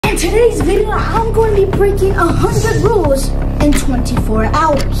today's video, I'm going to be breaking 100 rules in 24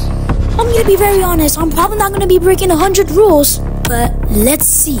 hours. I'm going to be very honest, I'm probably not going to be breaking 100 rules, but let's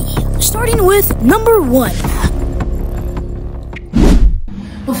see. Starting with number 1.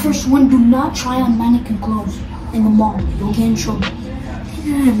 The first one, do not try on mannequin clothes in the mall. You'll get in trouble.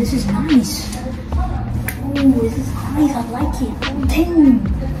 Yeah, this is nice. Ooh, this is nice, I like it. Dang.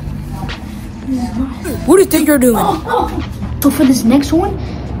 This is nice. What do you think you're doing? So for this next one,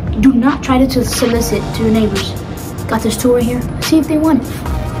 do not try to solicit to your neighbors. Got this tool right here. See if they want it.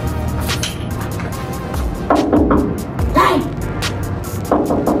 Hey!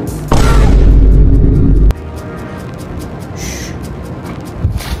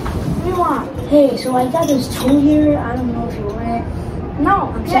 Hey, so I got this tool here. I don't know if you want it.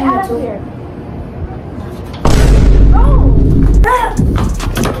 No, get out of here. Oh!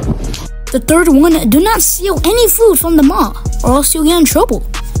 The third one, do not steal any food from the mall, or else you'll get in trouble.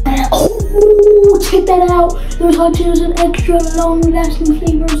 Oh, check that out. There's hot Cheetos and extra long-lasting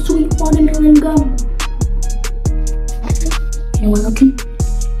flavor sweet watermelon gum. Anyone looking?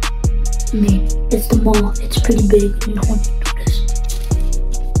 Man, it's the mall. It's pretty big. You don't want to do this.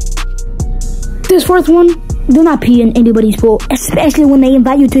 This fourth one, do not pee in anybody's pool, especially when they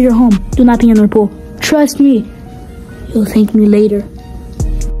invite you to your home. Do not pee in their pool. Trust me. You'll thank me later.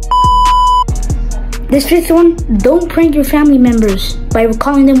 This fifth one, don't prank your family members by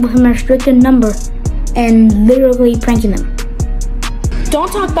calling them with a restricted number and literally pranking them.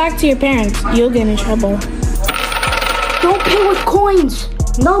 Don't talk back to your parents. You'll get in trouble. Don't pay with coins.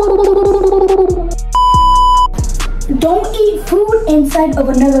 No. Don't eat food inside of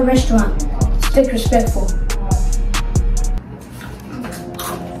another restaurant. Stay respectful.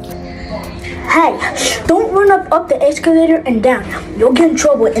 Hey, don't run up the escalator and down. You'll get in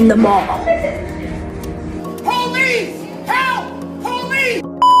trouble in the mall. Police! Help! Police!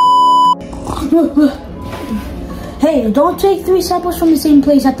 Hey, don't take 3 samples from the same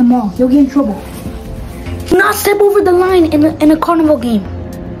place at the mall. You'll get in trouble. Do not step over the line in a carnival game.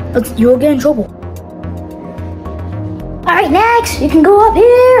 You'll get in trouble. Alright, next, you can go up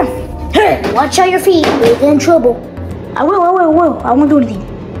here. Hey, watch out your feet. You'll get in trouble. I will. I won't do anything.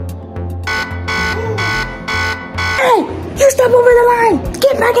 Hey, you step over the line.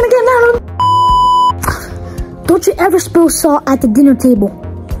 Get back and get down. Don't you ever spill salt at the dinner table.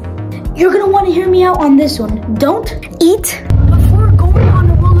 You're gonna want to hear me out on this one. Don't eat before going on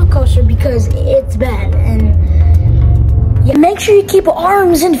a roller coaster because it's bad. And yeah, make sure you keep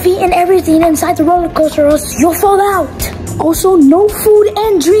arms and feet and everything inside the roller coaster or else you'll fall out. Also, no food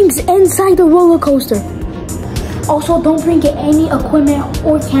and drinks inside the roller coaster. Also, don't bring any equipment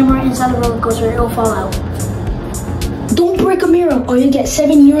or camera inside the roller coaster. It'll fall out. Don't break a mirror or you get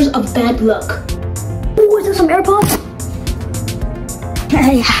 7 years of bad luck. Ooh, is there some AirPods?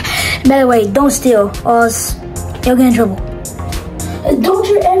 By the way, don't steal or else you'll get in trouble. Don't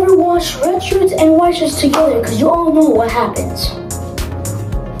you ever wash red shirts and white shirts together because you all know what happens.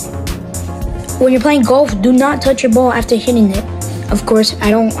 When you're playing golf, do not touch your ball after hitting it. Of course,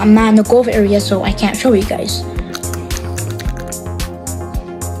 I'm not in the golf area, so I can't show you guys.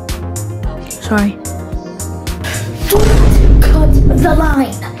 Sorry. Do not cut the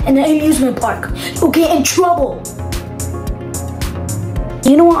line in an amusement park. You'll get in trouble.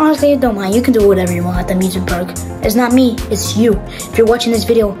 You know what, honestly, don't mind. You can do whatever you want at the amusement park. It's not me, it's you. If you're watching this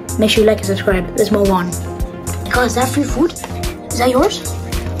video, make sure you like and subscribe. Let's move on. God, is that free food? Is that yours?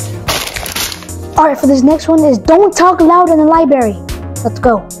 Alright, for this next one is don't talk loud in the library. Let's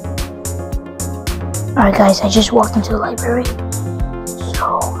go. Alright guys, I just walked into the library.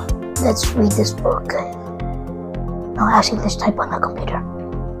 So, let's read this book. No, actually, let's type on the computer.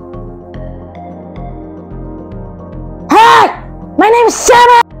 Hey! My name is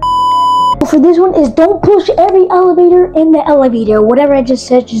Sammy! For this one is don't push every elevator in the elevator. Whatever I just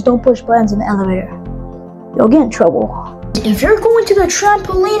said, just don't push buttons in the elevator. You'll get in trouble. If you're going to the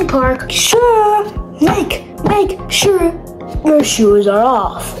trampoline park, make sure your shoes are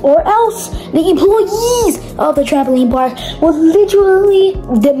off, or else the employees of the trampoline park will literally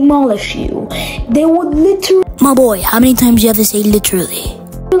demolish you. They would literally... My boy, how many times do you have to say literally?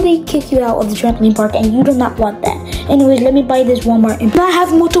 Kick you out of the trampoline park, and you do not want that. Anyways, let me buy this Walmart and not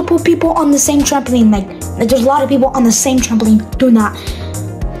have multiple people on the same trampoline. Like there's a lot of people on the same trampoline. Do not,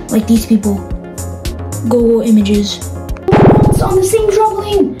 like these people. Google images. Bounce on the same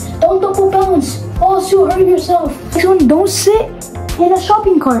trampoline. Don't double bounce. Also, you'll hurt yourself. Next one, don't sit in a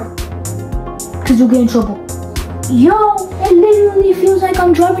shopping cart because you'll get in trouble. Yo, it literally feels like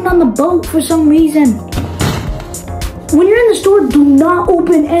I'm driving on the boat for some reason. When you're in the store, do not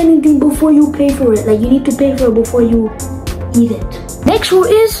open anything before you pay for it. Like, you need to pay for it before you eat it. Next next rule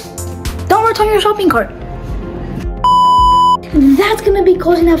is don't return your shopping cart. That's gonna be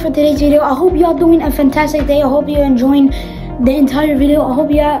closing out for today's video. I hope y'all doing a fantastic day. I hope you're enjoying the entire video. I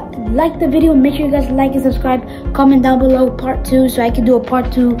hope y'all like the video. Make sure you guys like and subscribe. Comment down below part 2 so I can do a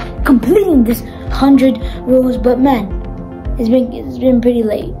part 2 completing this 100 rules. But man, it's been pretty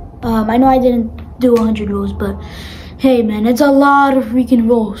late. I know I didn't do 100 rules, but hey man, it's a lot of freaking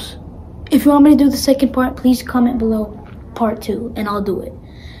rules. If you want me to do the second part, please comment below part 2 and I'll do it.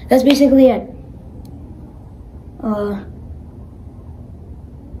 That's basically it.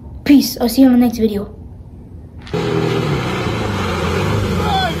 Peace. I'll see you in the next video.